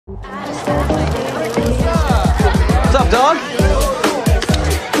What's up, dog?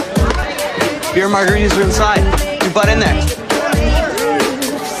 Beer and margaritas are inside. You butt in there.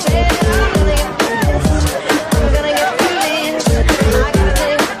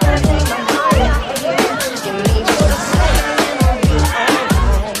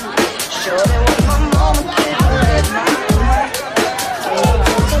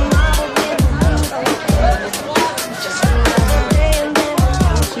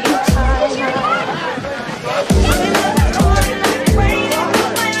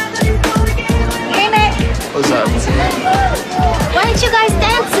 Why aren't you guys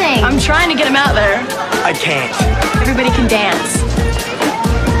dancing? I'm trying to get him out there. I can't. Everybody can dance.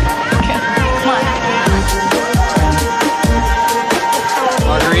 Okay, come on.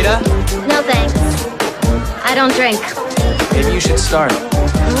 Margarita? No thanks. I don't drink. Maybe you should start.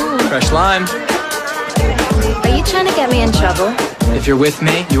 Fresh lime. Are you trying to get me in trouble? If you're with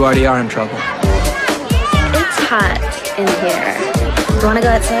me, you already are in trouble. It's hot in here. You want to go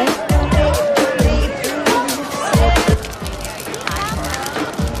outside?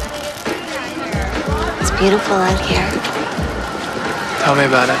 It's beautiful out here. Tell me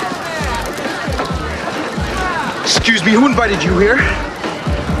about it. Excuse me, who invited you here?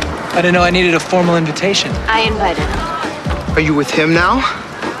 I didn't know I needed a formal invitation. I invited him. Are you with him now?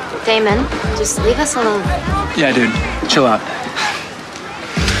 Damon, just leave us alone. Yeah, dude. Chill out.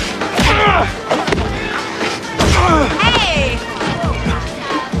 Hey!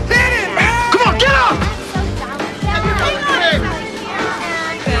 Come on, get up!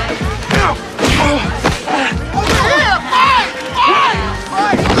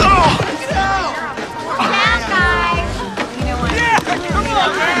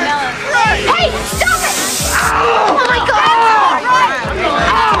 Hey, stop it! Oh my God!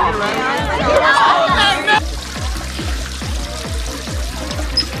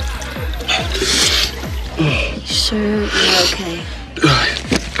 Sure, you're okay.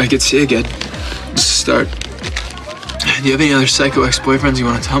 I could see again. Just to start. Do you have any other psycho ex-boyfriends you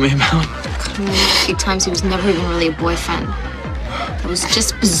want to tell me about? Come on, a few times he was never even really a boyfriend. It was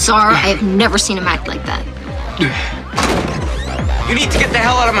just bizarre. I have never seen him act like that. You need to get the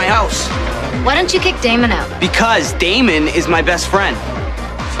hell out of my house. Why don't you kick Damon out? Because Damon is my best friend.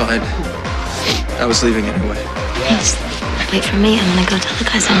 Fine. I was leaving anyway. Yes. Wait for me. I'm gonna go tell the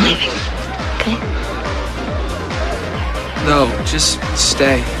guys I'm leaving. Okay? No, just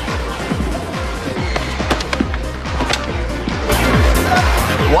stay.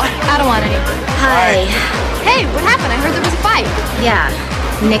 What? I don't want any. Hi. Hey, what happened? I heard there was a fight. Yeah,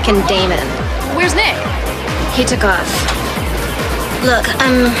 Nick and Damon. Where's Nick? He took off. Look,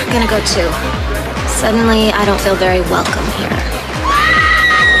 I'm gonna go too. Suddenly, I don't feel very welcome here.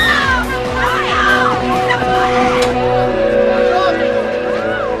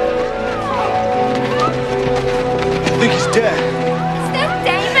 I think he's dead. Is that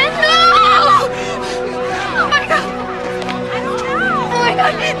Damon? No! Oh my God! Oh my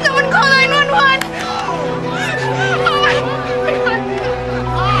God! Someone call 911! Oh my God!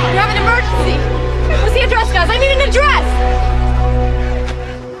 You have an emergency. What's the address, guys? I need an address.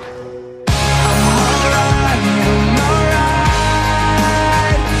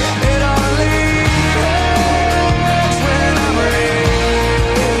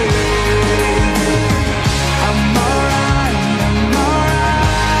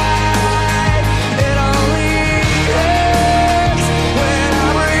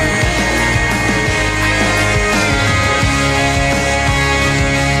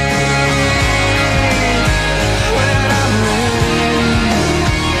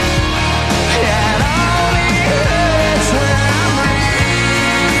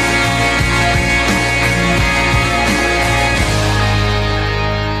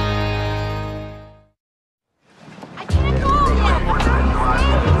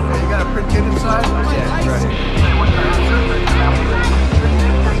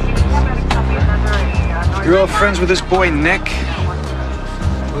 You're all friends with this boy, Nick?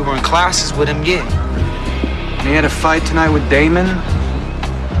 We were in classes with him, yeah. And he had a fight tonight with Damon?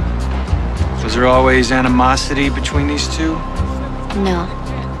 Was there always animosity between these two? No,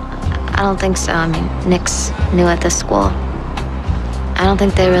 I don't think so. I mean, Nick's new at this school. I don't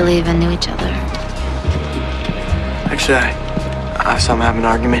think they really even knew each other. Actually, I saw him have an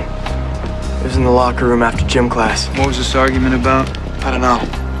argument. It was in the locker room after gym class. What was this argument about? I don't know.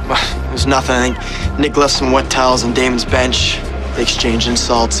 It was nothing. I think Nick left some wet towels on Damon's bench. They exchanged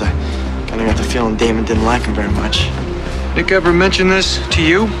insults. I kind of got the feeling Damon didn't like him very much. Nick ever mention this to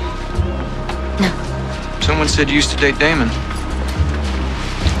you? No. Someone said you used to date Damon.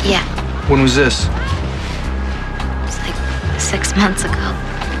 Yeah, When was this? it was like 6 months ago.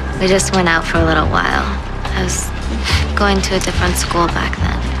 We just went out for a little while. I was going to a different school back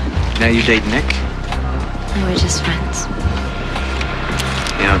then. Now you date Nick? We were just friends.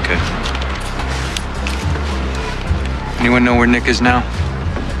 Yeah, okay. Anyone know where Nick is now?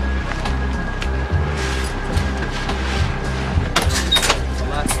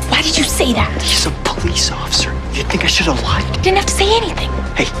 Why did you say that? He's a police officer. You think I should have lied? Didn't have to say anything.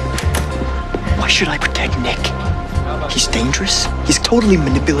 Hey, why should I protect Nick? He's dangerous. He's totally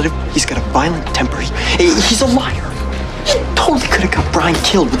manipulative. He's got a violent temper. He's a liar. He totally could have got Brian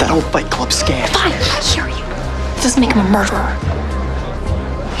killed with that whole Fight Club scam. Fine, I hear you. It doesn't make him a murderer.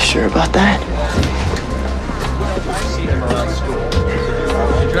 You sure about that? Do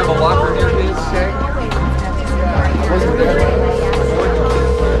you have a locker near his seg?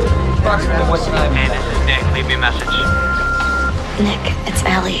 What's the name? Hey, this is Nick. Leave me a message. Nick, it's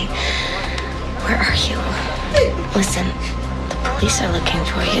Ellie. Where are you? Listen, the police are looking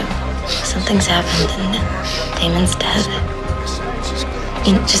for you. Something's happened and Damon's dead.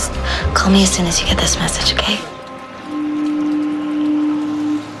 You know, just call me as soon as you get this message, okay?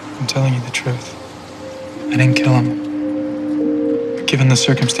 I'm telling you the truth. I didn't kill him. But given the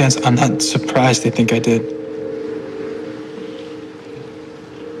circumstance, I'm not surprised they think I did.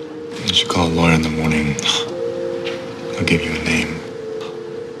 You should call a lawyer in the morning. He'll give you a name.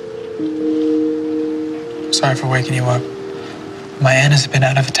 Sorry for waking you up. My aunt has been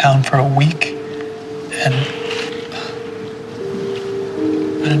out of town for a week, and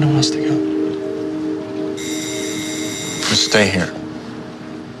I don't know where else to go. Just stay here.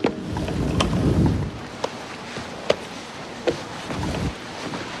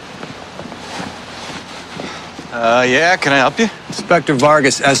 Yeah, can I help you? Inspector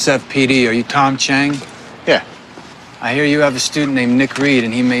Vargas, SFPD. Are you Tom Chang? Yeah. I hear you have a student named Nick Reed,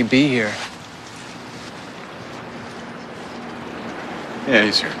 and he may be here. Yeah,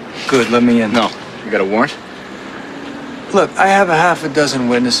 he's here. Good, let me in. No. You got a warrant? Look, I have a half a dozen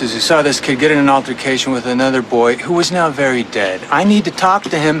witnesses who saw this kid get in an altercation with another boy who is now very dead. I need to talk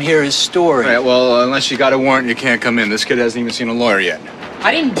to him, hear his story. All right, well, unless you got a warrant, you can't come in. This kid hasn't even seen a lawyer yet.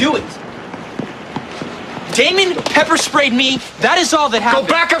 I didn't do it. Damon pepper sprayed me. That is all that happened.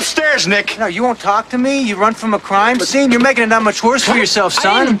 Go back upstairs, Nick. No, you won't talk to me? You run from a crime scene? You're making it that much worse for yourself, I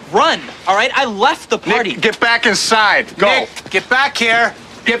son. didn't run, all right? I left the party. Nick, get back inside. Go. Nick, get back here.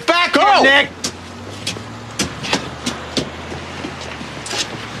 Get back Go. here, Nick.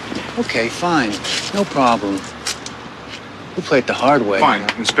 Okay, fine. No problem. We'll play it the hard way. Fine.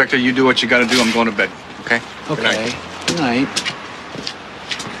 Inspector, you do what you gotta do. I'm going to bed, okay? Good night. Okay. Good night.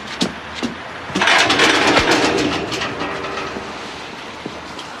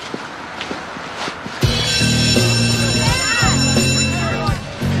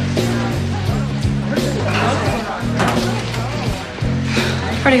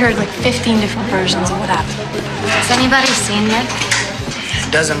 I've already heard like 15 different versions of what happened. Has anybody seen Nick?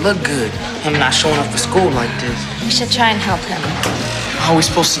 It doesn't look good. Him not showing up for school like this. We should try and help him. How are we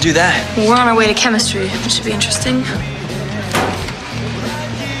supposed to do that? Well, we're on our way to chemistry, which should be interesting.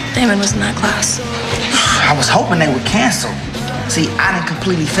 Damon was in that class. I was hoping they would cancel. See, I didn't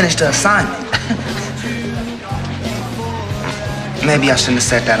completely finish the assignment. Maybe I shouldn't have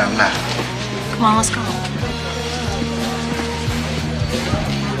said that out loud. Come on, let's go.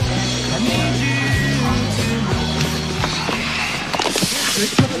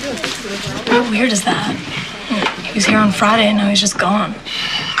 How weird is that? He was here on Friday and now he's just gone.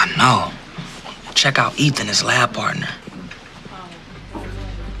 I know. Check out Ethan, his lab partner.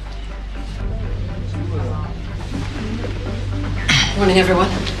 Morning, everyone.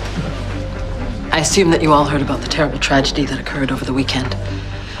 I assume that you all heard about the terrible tragedy that occurred over the weekend.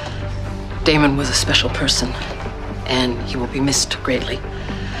 Damon was a special person, and he will be missed greatly.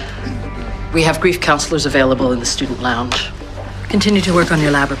 We have grief counselors available in the student lounge. Continue to work on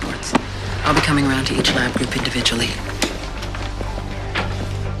your lab reports. I'll be coming around to each lab group individually.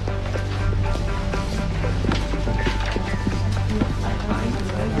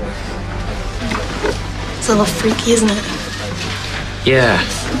 It's a little freaky, isn't it? Yeah,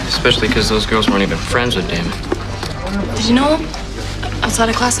 especially because those girls weren't even friends with Damon. Did you know him? Outside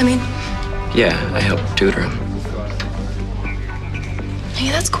of class, I mean? Yeah, I helped tutor him. Hey,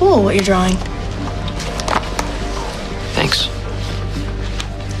 that's cool what you're drawing. Thanks.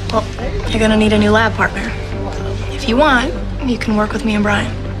 Well, you're gonna need a new lab partner. If you want, you can work with me and Brian.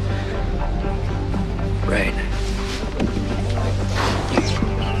 Right.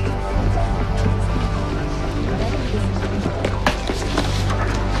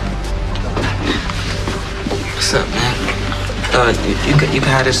 What's up, man? You can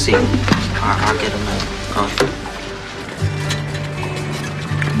have this seat. I'll get him.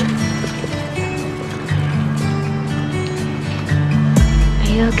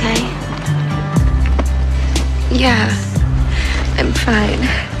 you okay? Yeah, I'm fine.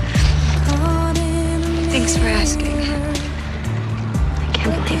 Thanks for asking. I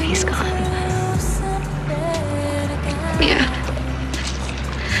can't believe he's gone. Yeah.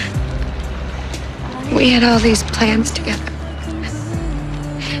 We had all these plans together.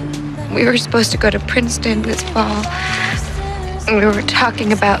 We were supposed to go to Princeton this fall. And we were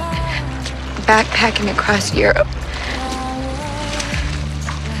talking about backpacking across Europe.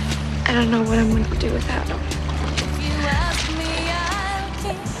 I don't know what I'm going to do without him.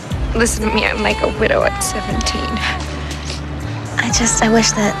 Listen to me, I'm like a widow at 17. I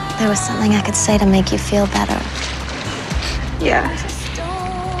wish that there was something I could say to make you feel better. Yeah.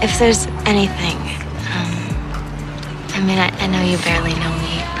 If there's anything, I mean, I know you barely know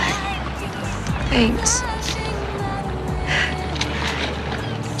me, but... Thanks.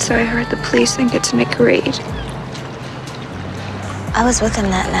 So I heard the police think it's Nick Reed. I was with him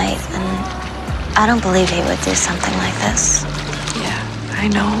that night, and I don't believe he would do something like this. Yeah, I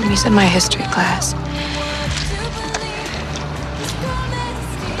know. He's in my history class.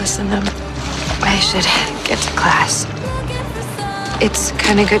 Listen, I should get to class. It's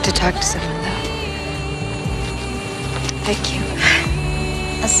kind of good to talk to someone, though. Thank you.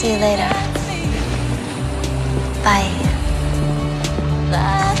 I'll see you later. Bye.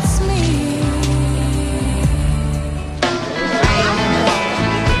 That's me.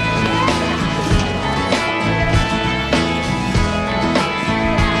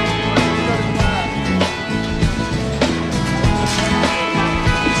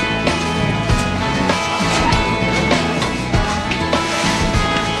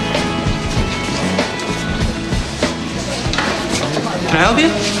 Can I help you?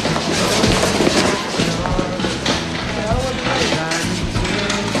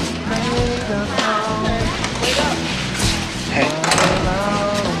 Hey.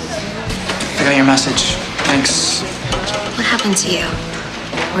 I got your message. Thanks. What happened to you?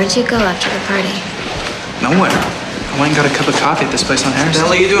 Where'd you go after the party? Nowhere. I went and got a cup of coffee at this place on Harrison.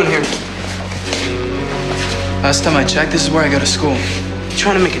 What the hell are you doing here? Last time I checked, this is where I go to school. You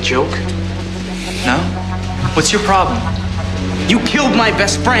trying to make a joke? No? What's your problem? You killed my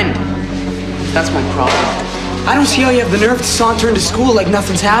best friend. That's my problem. I don't see how you have the nerve to saunter into school like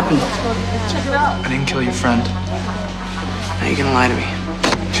nothing's happened. I didn't kill your friend. Now you're gonna lie to me.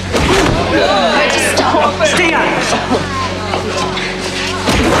 Just stop. Stay out of it.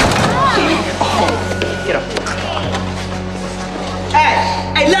 Get up.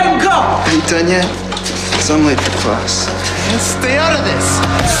 Hey, let him go. Are you done yet? Because I'm late for class. Stay out of this.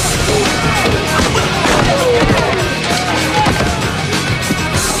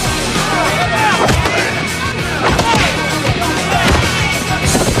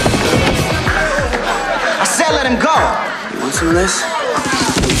 I said let him go. You want some of this?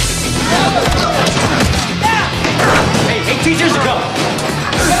 Hey, teachers, go.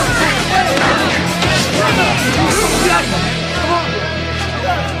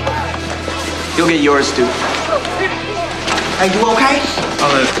 You'll get yours, too. Are you okay?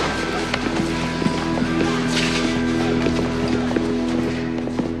 I'll live.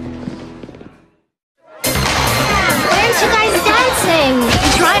 Why aren't you guys dancing?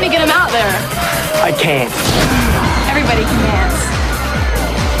 I'm trying to get him out there. I can't. Everybody can dance.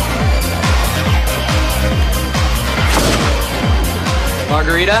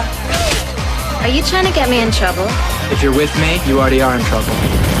 Margarita, Are you trying to get me in trouble? if you're with me, you already are in trouble.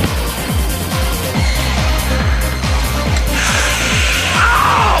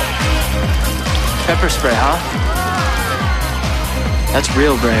 Pepper spray, huh? That's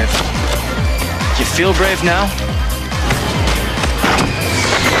real brave. You feel brave now?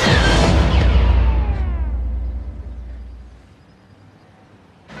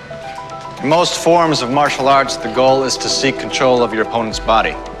 In most forms of martial arts, the goal is to seek control of your opponent's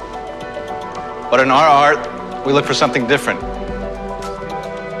body. But in our art, we look for something different.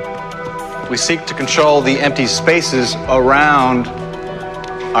 We seek to control the empty spaces around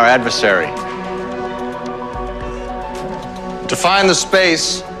our adversary. To find the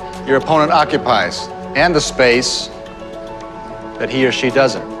space your opponent occupies and the space that he or she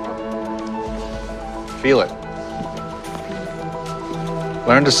doesn't. Feel it.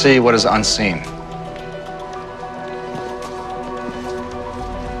 Learn to see what is unseen.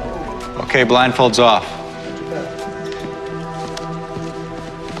 Okay, blindfolds off.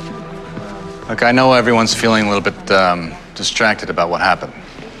 Look, I know everyone's feeling a little bit distracted about what happened.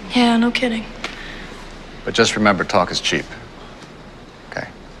 Yeah, no kidding. But just remember, talk is cheap. Okay?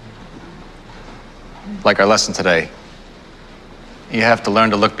 Like our lesson today, you have to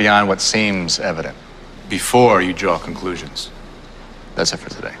learn to look beyond what seems evident before you draw conclusions. That's it for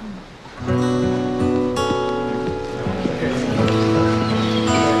today.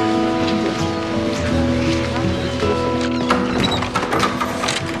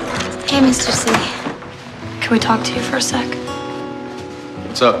 Hey, Mr. C. Can we talk to you for a sec?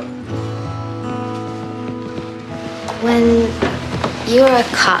 What's up? When you were a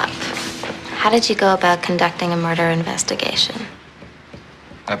cop, how did you go about conducting a murder investigation?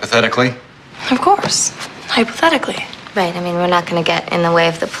 Hypothetically? Of course. Hypothetically. Right, I mean, we're not going to get in the way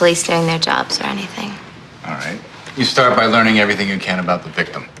of the police doing their jobs or anything. All right. You start by learning everything you can about the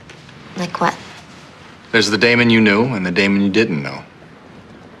victim. Like what? There's the Damon you knew and the Damon you didn't know.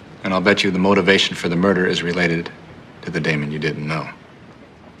 And I'll bet you the motivation for the murder is related to the Damon you didn't know.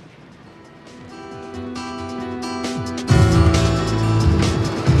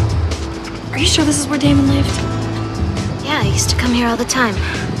 Are you sure this is where Damon lived? Yeah, he used to come here all the time.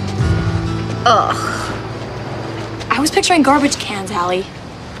 Ugh. I was picturing garbage cans, Allie.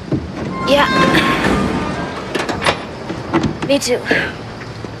 Yeah. Me too.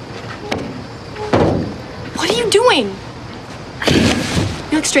 What are you doing?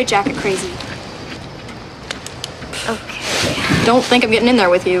 You look straitjacket crazy. Okay. Don't think I'm getting in there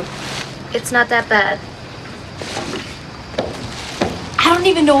with you. It's not that bad. I don't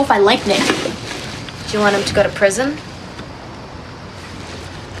even know if I like Nick. Do you want him to go to prison?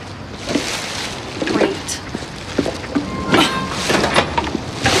 Great.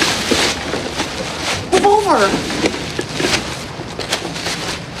 Move over.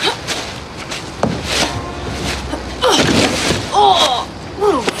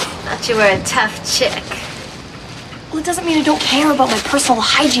 Thought you were a tough chick. Well, it doesn't mean I don't care about my personal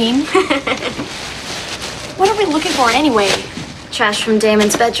hygiene. What are we looking for anyway? Trash from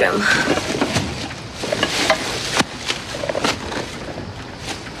Damon's bedroom.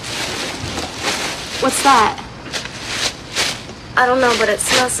 What's that? I don't know, but it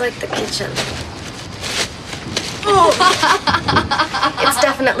smells like the kitchen. It's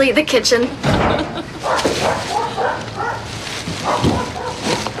definitely the kitchen.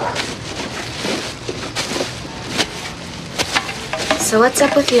 So what's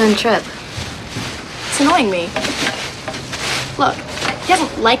up with you and Trip? It's annoying me. Look, he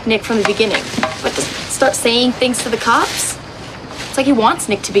doesn't like Nick from the beginning, but to start saying things to the cops? It's like he wants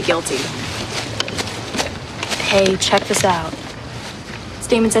Nick to be guilty. Hey, check this out. It's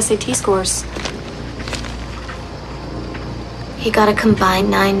Damon's SAT scores. He got a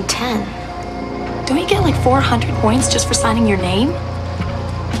combined 9/10. Don't you get like 400 points just for signing your name?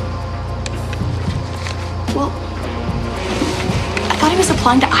 Well, I thought he was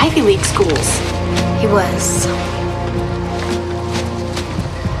applying to Ivy League schools. He was.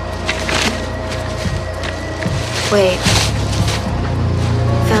 Wait.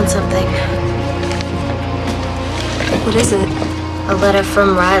 Found something. What is it? A letter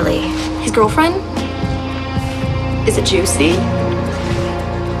from Riley. His girlfriend? Is it juicy?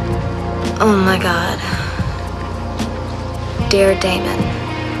 Oh my God. Dear Damon,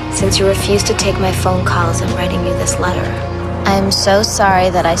 since you refuse to take my phone calls, I'm writing you this letter. I am so sorry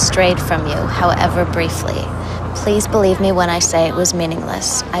that I strayed from you, however briefly. Please believe me when I say it was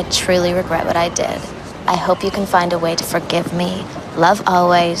meaningless. I truly regret what I did. I hope you can find a way to forgive me. Love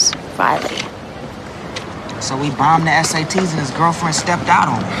always, Riley. So we bombed the SATs and his girlfriend stepped out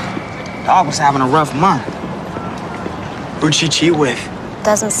on him. Dog was having a rough month. Who'd she cheat with?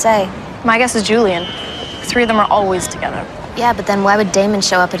 Doesn't say. My guess is Julian. The three of them are always together. Yeah, but then why would Damon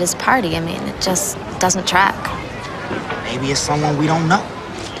show up at his party? I mean, it just doesn't track. Maybe it's someone we don't know.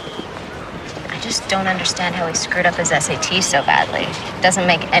 I just don't understand how he screwed up his SAT so badly. It doesn't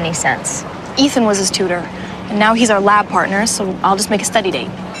make any sense. Ethan was his tutor, and now he's our lab partner, so I'll just make a study date.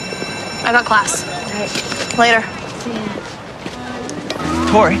 I got class. Right. Later.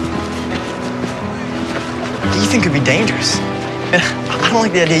 Tori, Ethan could be dangerous. I don't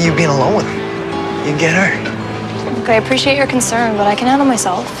like the idea of you being alone with him. You can get hurt. Look, I appreciate your concern, but I can handle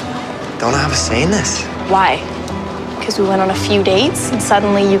myself. Don't I have a say in this? Why? Because we went on a few dates, and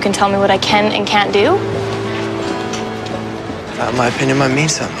suddenly you can tell me what I can and can't do? Thought my opinion might mean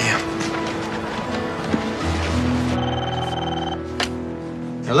something to you.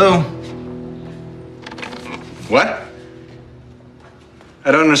 Hello? What?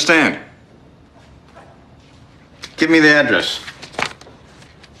 I don't understand. Give me the address.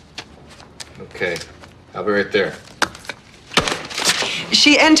 Okay, I'll be right there.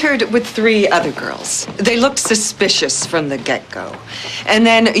 She entered with 3 other girls. They looked suspicious from the get-go. And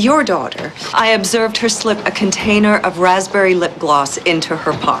then your daughter, I observed her slip a container of raspberry lip gloss into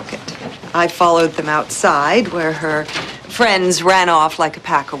her pocket. I followed them outside where her friends ran off like a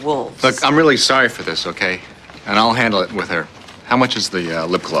pack of wolves. Look, I'm really sorry for this, okay? And I'll handle it with her. How much is the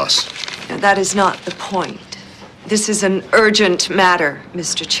lip gloss? Now, that is not the point. This is an urgent matter,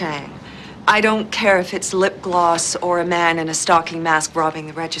 Mr. Chang. I don't care if it's lip gloss or a man in a stocking mask robbing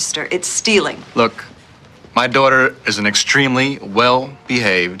the register. It's stealing. Look, my daughter is an extremely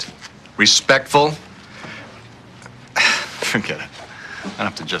well-behaved, respectful... Forget it. I don't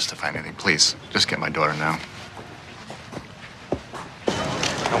have to justify anything. Please, just get my daughter now.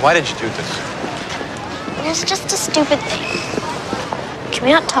 Now, why did you do this? It was just a stupid thing. Can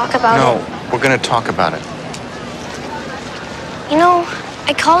we not talk about it? No, we're gonna talk about it. You know,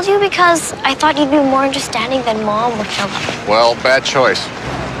 I called you because I thought you'd be more understanding than Mom or Philip. Well, bad choice.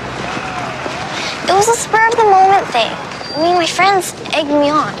 It was a spur of the moment thing. I mean, my friends egged me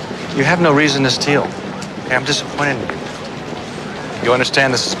on. You have no reason to steal. Okay, I'm disappointed in you. You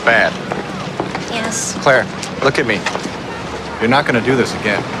understand this is bad. Yes. Claire, look at me. You're not gonna do this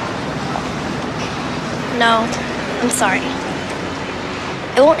again. No, I'm sorry.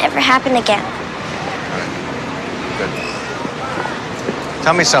 It won't ever happen again. Good.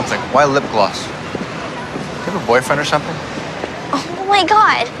 Tell me something. Why lip gloss? Do you have a boyfriend or something? Oh my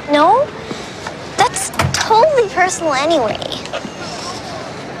God, no? That's totally personal anyway.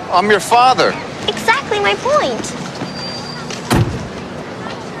 I'm your father. Exactly my point.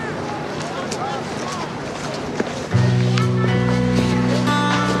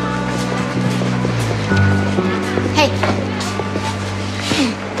 Hey.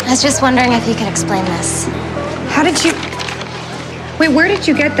 I was just wondering if you could explain this. How did you... Wait, where did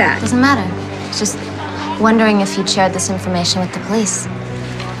you get that? Doesn't matter. Just wondering if you'd shared this information with the police.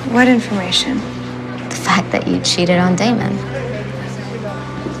 What information? The fact that you cheated on Damon.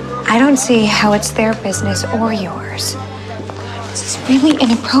 I don't see how it's their business or yours. This is really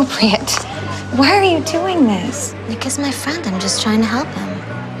inappropriate. Why are you doing this? Nick is my friend. I'm just trying to help him.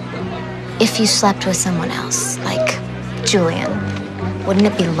 If you slept with someone else, like Julian, wouldn't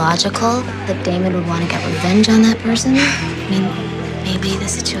it be logical that Damon would want to get revenge on that person? I mean, maybe the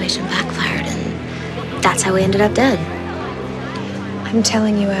situation backfired and that's how we ended up dead. I'm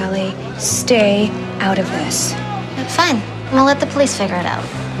telling you, Allie, stay out of this. Fine. I'm gonna let the police figure it out.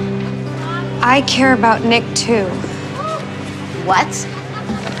 I care about Nick, too. What?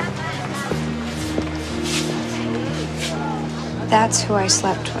 That's who I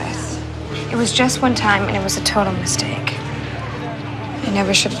slept with. It was just one time, and it was a total mistake. I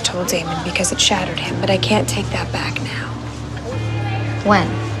never should have told Damon because it shattered him, but I can't take that back now. When?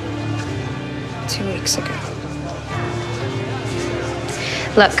 2 weeks ago.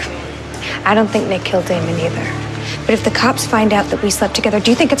 Look, I don't think Nick killed Damon either. But if the cops find out that we slept together,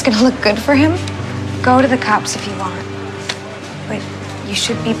 do you think it's gonna look good for him? Go to the cops if you want. But you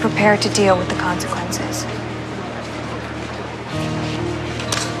should be prepared to deal with the consequences.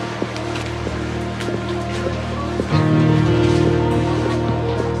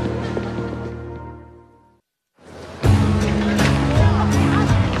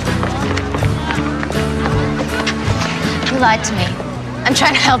 You lied to me. I'm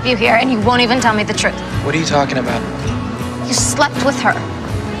trying to help you here, and you won't even tell me the truth. What are you talking about? You slept with her.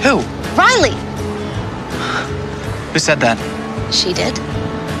 Who? Riley! Who said that? She did.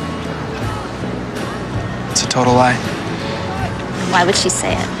 It's a total lie. Why would she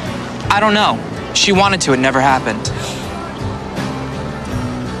say it? I don't know. She wanted to. It never happened.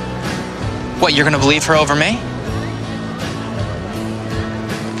 What, you're gonna believe her over me?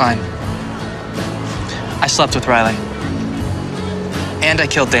 Fine. I slept with Riley. And I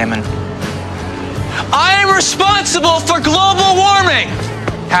killed Damon. I am responsible for global warming!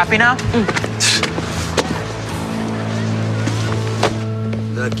 Happy now?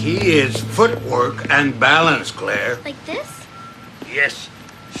 The key is footwork and balance, Claire. Like this? Yes.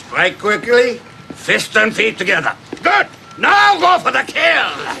 Strike quickly, fist and feet together. Good! Now go for the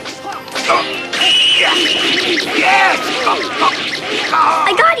kill! Yes!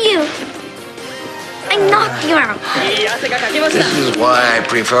 I got you! I knocked you out. This is why I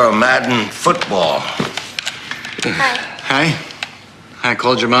prefer Madden football. Hi. I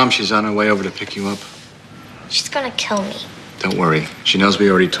called your mom. She's on her way over to pick you up. She's gonna kill me. Don't worry. She knows we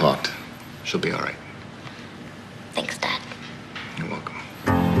already talked. She'll be all right. Thanks, Dad. You're welcome.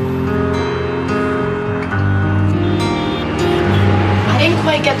 I didn't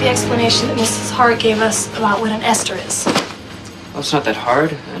quite get the explanation that Mrs. Hart gave us about what an ester is. Well, it's not that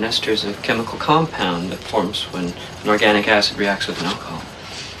hard. An ester is a chemical compound that forms when an organic acid reacts with an alcohol.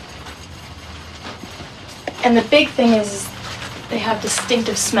 And the big thing is they have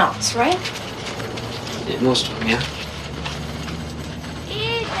distinctive smells, right? Most of them, yeah.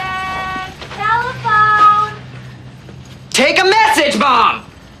 Ethan! Telephone! Take a message, Mom!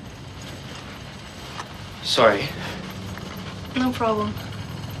 Sorry. No problem.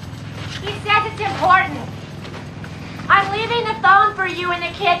 He says it's important. I'm leaving the phone for you in the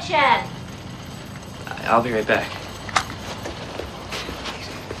kitchen. I'll be right back.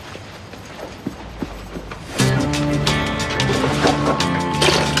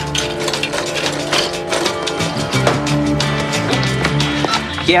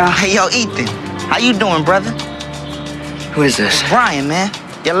 Yeah. Hey, yo, Ethan. How you doing, brother? Who is this? Brian, man.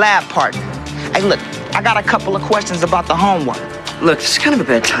 Your lab partner. Hey, look, I got a couple of questions about the homework. Look, this is kind of a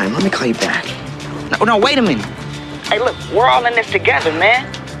bad time. Let me call you back. No, wait a minute. Hey, look, we're all in this together,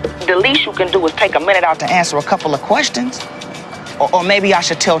 man. The least you can do is take a minute out to answer a couple of questions. Or maybe I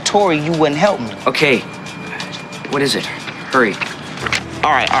should tell Tori you wouldn't help me. Okay. What is it? Hurry.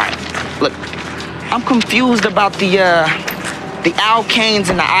 All right. Look, I'm confused about the alkanes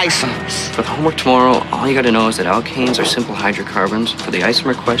and the isomers. For the homework tomorrow, all you gotta know is that alkanes are simple hydrocarbons. For the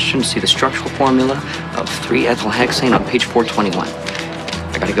isomer question, see the structural formula of 3-ethylhexane on page 421.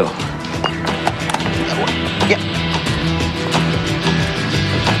 I gotta go. Yeah.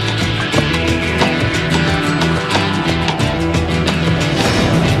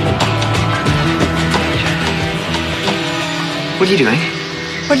 What are you doing?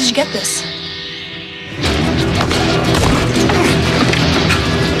 Where did you get this?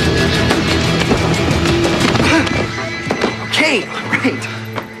 Okay, right.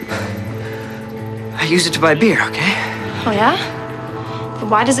 I used it to buy beer, okay? Oh, yeah? But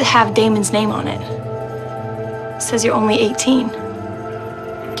why does it have Damon's name on it? It says you're only 18.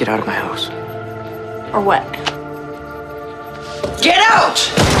 Get out of my house. Or what? Get out!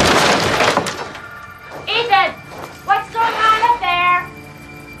 Ethan, what's going on up there?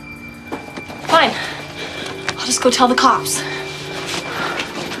 Fine. I'll just go tell the cops.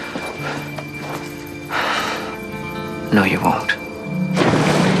 No, you won't.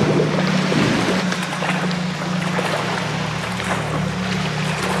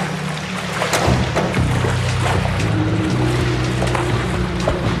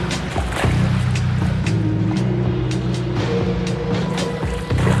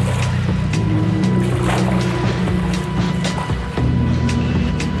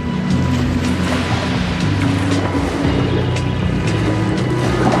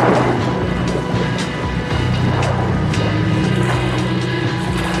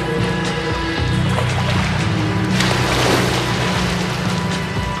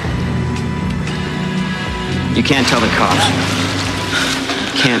 You can't tell the cops.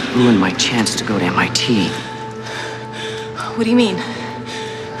 You can't ruin my chance to go to MIT. What do you mean?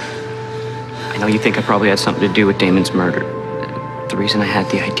 I know you think I probably had something to do with Damon's murder. The reason I had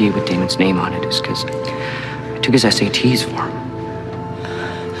the ID with Damon's name on it is because I took his SATs for him.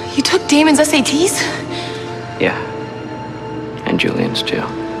 You took Damon's SATs? Yeah. And Julian's too.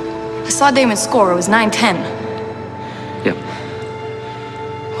 I saw Damon's score. It was 9-10. Yep.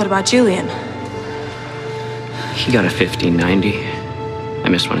 What about Julian? He got a 1590. I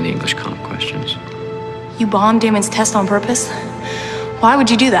missed one of the English comp questions. You bombed Damon's test on purpose? Why would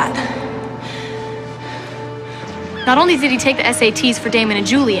you do that? Not only did he take the SATs for Damon and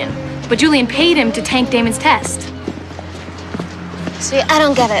Julian, but Julian paid him to tank Damon's test. See, I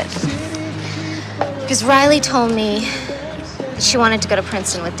don't get it. Because Riley told me that she wanted to go to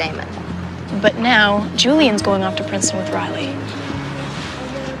Princeton with Damon. But now, Julian's going off to Princeton with Riley.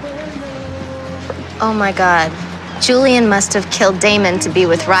 Oh my God. Julian must have killed Damon to be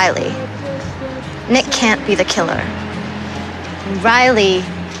with Riley. Nick can't be the killer. And Riley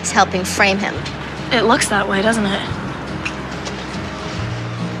is helping frame him. It looks that way, doesn't it?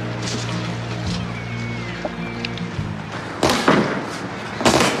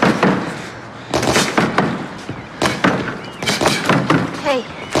 Hey.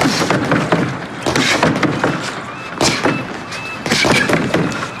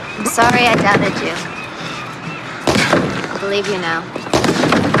 I'm sorry I doubted you. I believe you now.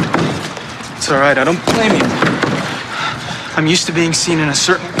 It's all right, I don't blame you. I'm used to being seen in a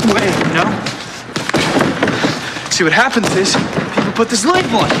certain way, you know? See, what happens is, people put this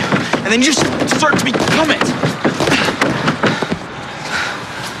label on you, and then you just start to become it.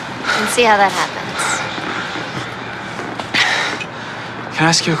 And see how that happens. Can I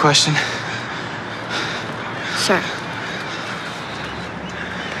ask you a question? Sure.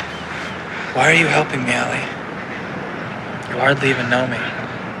 Why are you helping me, Allie? You hardly even know me.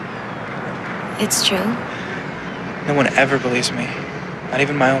 It's true. No one ever believes me. Not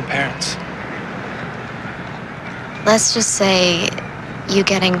even my own parents. Let's just say you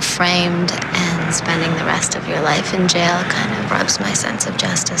getting framed and spending the rest of your life in jail kind of rubs my sense of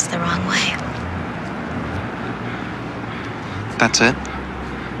justice the wrong way. That's it?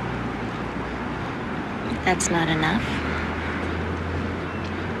 That's not enough.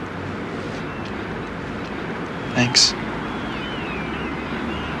 Thanks.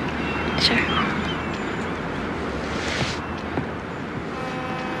 Sure.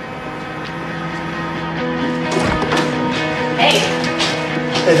 Hey.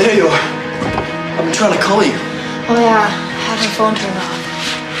 Hey, there you are. I've been trying to call you. Oh yeah, I had her phone turned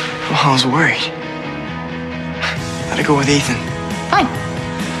off. Well, I was worried. How'd it go with Ethan? Fine.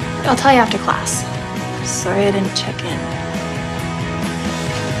 I'll tell you after class. Sorry I didn't check in.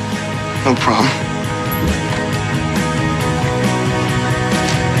 No problem.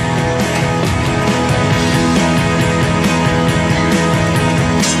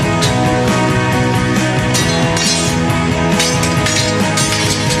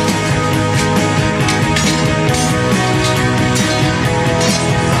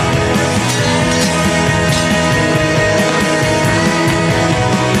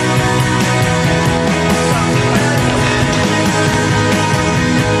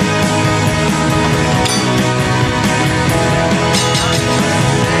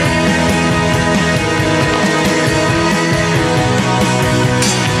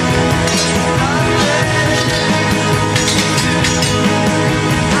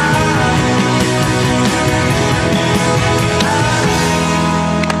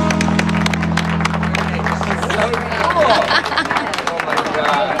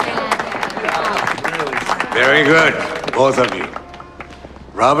 Very good, both of you.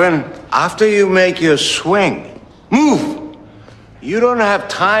 Robin, after you make your swing, move. You don't have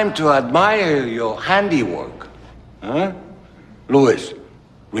time to admire your handiwork. Huh? Louis,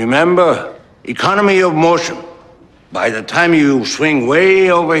 remember, economy of motion. By the time you swing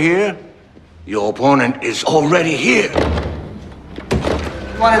way over here, your opponent is already here.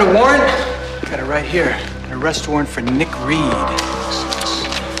 You wanted a warrant? Got it right here. An arrest warrant for Nick Reed.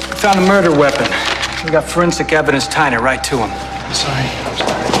 We found a murder weapon. We got forensic evidence tying it right to him. I'm sorry.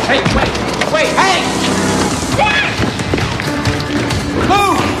 Hey, wait, hey!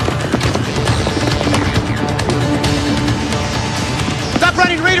 Move! Stop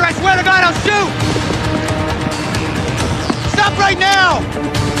running, Reader! I swear to God, I'll shoot! Stop right now!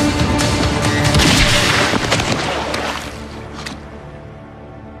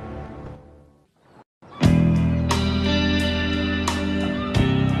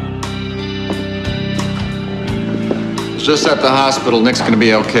 Just at the hospital. Nick's gonna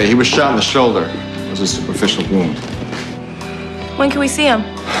be okay. He was shot in the shoulder. It was a superficial wound. When can we see him?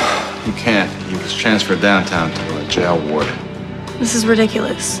 You can't. He was transferred downtown to a jail ward. This is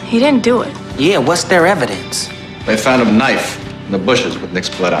ridiculous. He didn't do it. Yeah, what's their evidence? They found a knife in the bushes with Nick's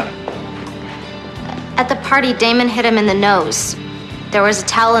blood on it. At the party, Damon hit him in the nose. There was a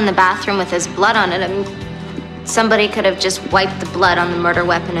towel in the bathroom with his blood on it. I mean, somebody could have just wiped the blood on the murder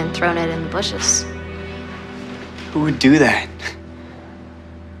weapon and thrown it in the bushes. Who would do that?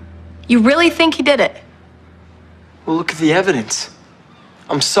 You really think he did it? Well, look at the evidence.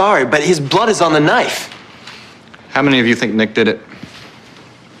 I'm sorry, but his blood is on the knife. How many of you think Nick did it?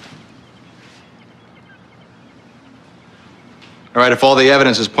 All right, if all the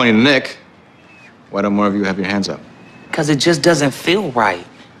evidence is pointing to Nick, why don't more of you have your hands up? Because it just doesn't feel right.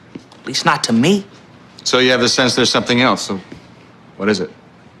 At least not to me. So you have the sense there's something else. So what is it?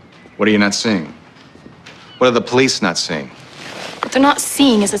 What are you not seeing? What are the police not seeing? What they're not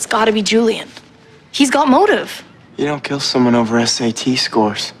seeing is it's gotta be Julian. He's got motive. You don't kill someone over SAT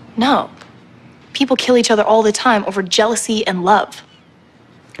scores. No. People kill each other all the time over jealousy and love.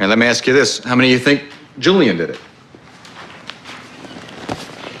 All right, let me ask you this. How many of you think Julian did it?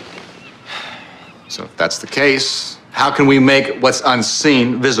 So if that's the case, how can we make what's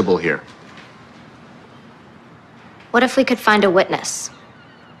unseen visible here? What if we could find a witness?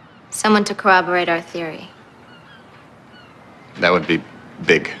 Someone to corroborate our theory. That would be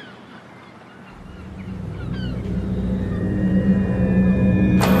big.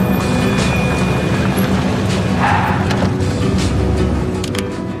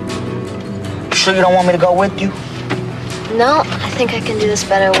 You sure you don't want me to go with you? No, I think I can do this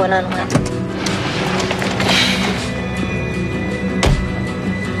better one-on-one.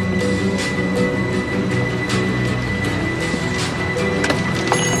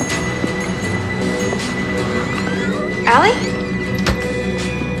 Allie?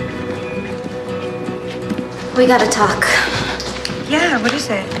 We gotta talk. Yeah, what is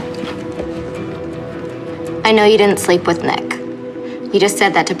it? I know you didn't sleep with Nick. You just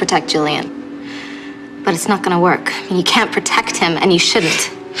said that to protect Julian. But it's not gonna work. I mean, you can't protect him, and you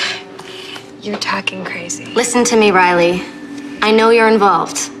shouldn't. You're talking crazy. Listen to me, Riley. I know you're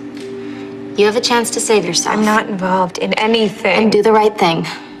involved. You have a chance to save yourself. I'm not involved in anything. And do the right thing.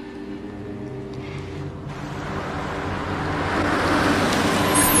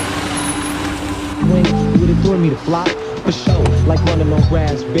 Would it You want me to flop? For sure, like running on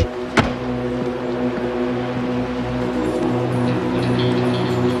grass, bitch.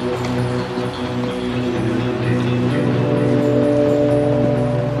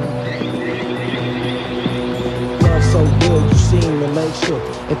 So good, you seem to make sure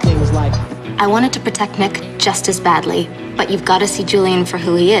and things like. I wanted to protect Nick just as badly, but you've got to see Julian for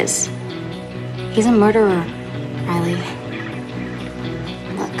who he is. He's a murderer, Riley.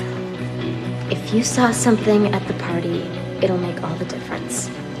 Look, if you saw something at the party, it'll make all the difference.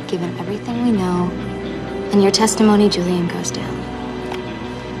 Given everything we know, and your testimony, Julian goes down.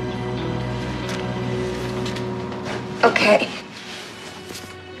 Okay.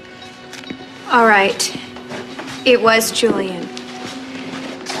 All right. It was Julian.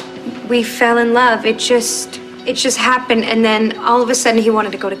 We fell in love. It just happened, and then all of a sudden he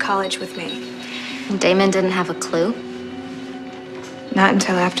wanted to go to college with me. Damon didn't have a clue? Not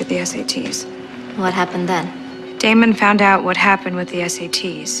until after the SATs. What happened then? Damon found out what happened with the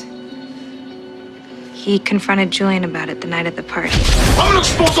SATs. He confronted Julian about it the night of the party. I'm gonna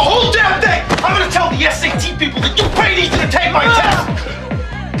expose the whole damn thing! I'm gonna tell the SAT people that you paid Ethan to take my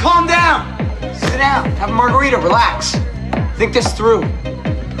test! Calm down. Sit down. Have a margarita. Relax. Think this through.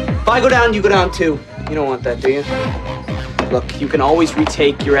 If I go down, you go down too. You don't want that, do you? Look, you can always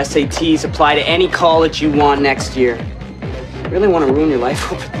retake your SATs, apply to any college you want next year. You really want to ruin your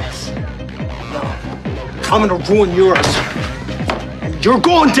life over this? No. I'm gonna ruin yours. And you're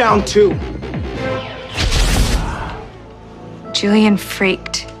going down too. Julian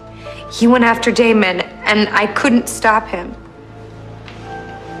freaked. He went after Damon, and I couldn't stop him.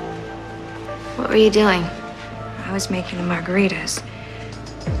 What were you doing? I was making the margaritas.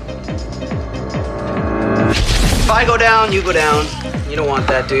 If I go down, you go down. You don't want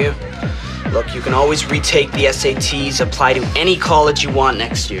that, do you? Look, you can always retake the SATs, apply to any college you want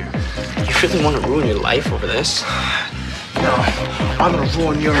next year. You really want to ruin your life over this? No, I'm gonna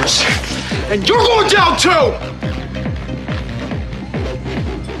ruin yours. And you're going down too!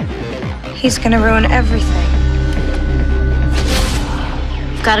 He's gonna ruin everything.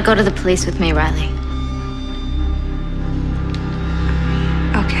 You've got to go to the police with me, Riley.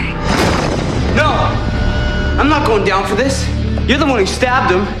 Okay. No! I'm not going down for this. You're the one who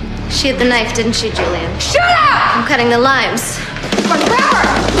stabbed him. She had the knife, didn't she, Julian? Shut up! I'm cutting the limes.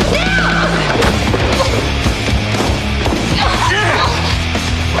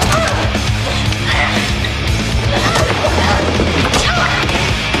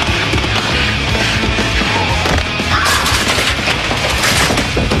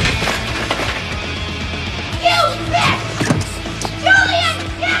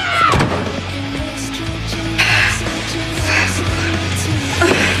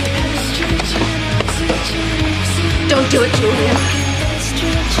 Don't do it, Julian.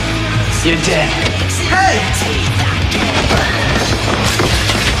 You're dead. Hey!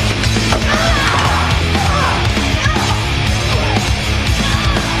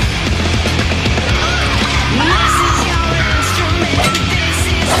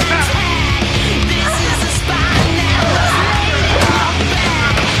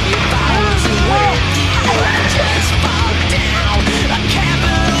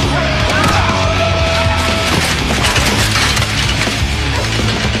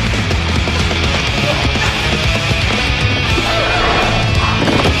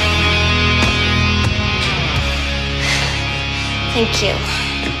 Thank you.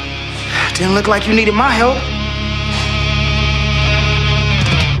 Didn't look like you needed my help.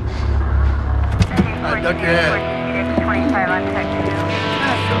 Duck your head.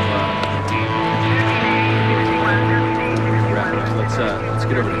 Let's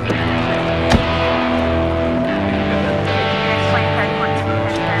get over there.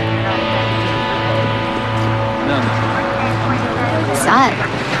 I saw it.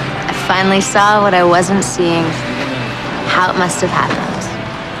 I finally saw what I wasn't seeing. How it must have happened.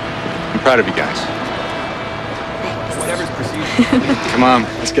 I'm proud of you guys. Whatever's perceived. Come on,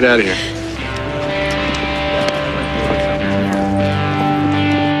 let's get out of here.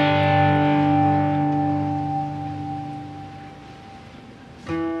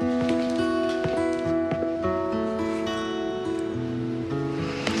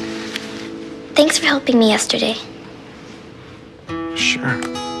 Thanks for helping me yesterday. Sure.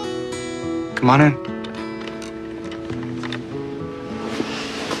 Come on in.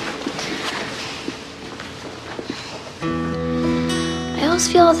 I always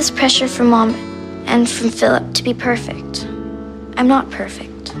feel all this pressure from Mom and from Philip to be perfect. I'm not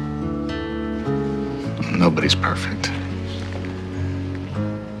perfect. Nobody's perfect.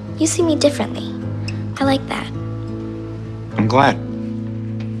 You see me differently. I like that. I'm glad.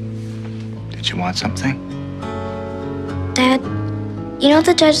 Did you want something? Dad, you know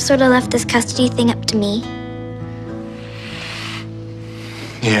the judge sort of left this custody thing up to me?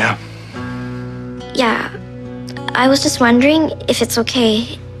 Yeah. Yeah. I was just wondering if it's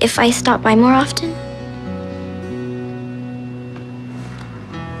okay if I stop by more often?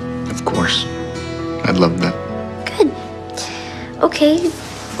 Of course. I'd love that. Good. Okay.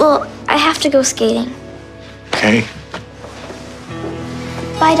 Well, I have to go skating. Okay.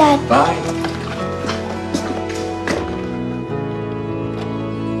 Bye, Dad. Bye.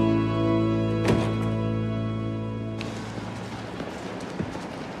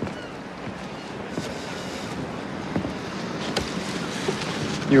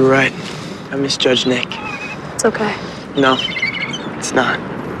 You were right. I misjudged Nick. It's okay. No, it's not.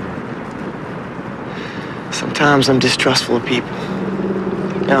 Sometimes I'm distrustful of people.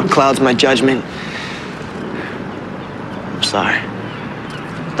 It clouds my judgment. I'm sorry.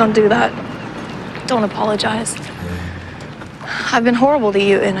 Don't do that. Don't apologize. I've been horrible to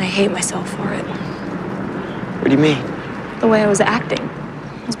you, and I hate myself for it. What do you mean? The way I was acting.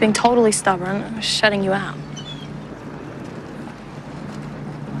 I was being totally stubborn. I was shutting you out.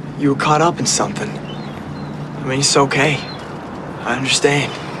 You were caught up in something. I mean, it's okay. I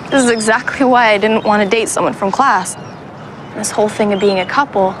understand. This is exactly why I didn't want to date someone from class. This whole thing of being a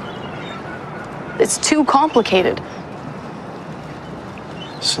couple, it's too complicated.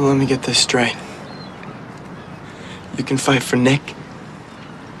 So let me get this straight. You can fight for Nick,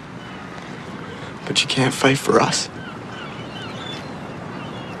 but you can't fight for us.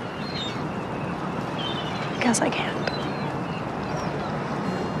 I guess I can't.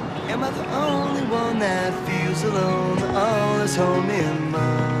 Am I the only one that feels alone? All this home emotions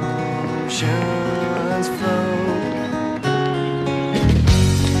flow.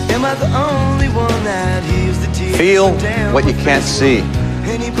 Am I the only one that hears the tears? Feel what you can't see.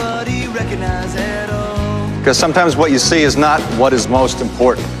 Anybody recognize at all? Because sometimes what you see is not what is most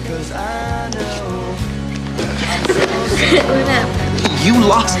important. You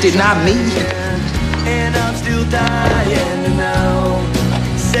lost it, not me. And I'm still dying to know.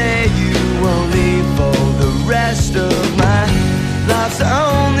 Say you won't leave for the rest of my life's the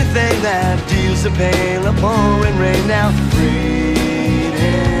only thing that deals the pain. A pouring rain now. Greed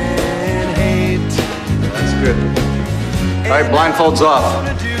and hate. That's good. All right, blindfolds off.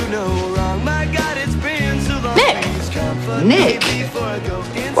 Nick!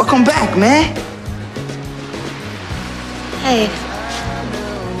 Welcome back, man. Hey.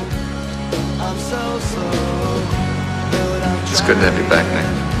 It's good to have you back, Nick.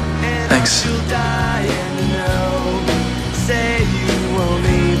 Thanks.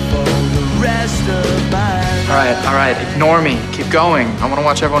 All right, ignore me. Keep going. I want to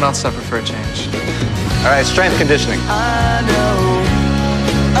watch everyone else suffer for a change. All right, strength conditioning. I know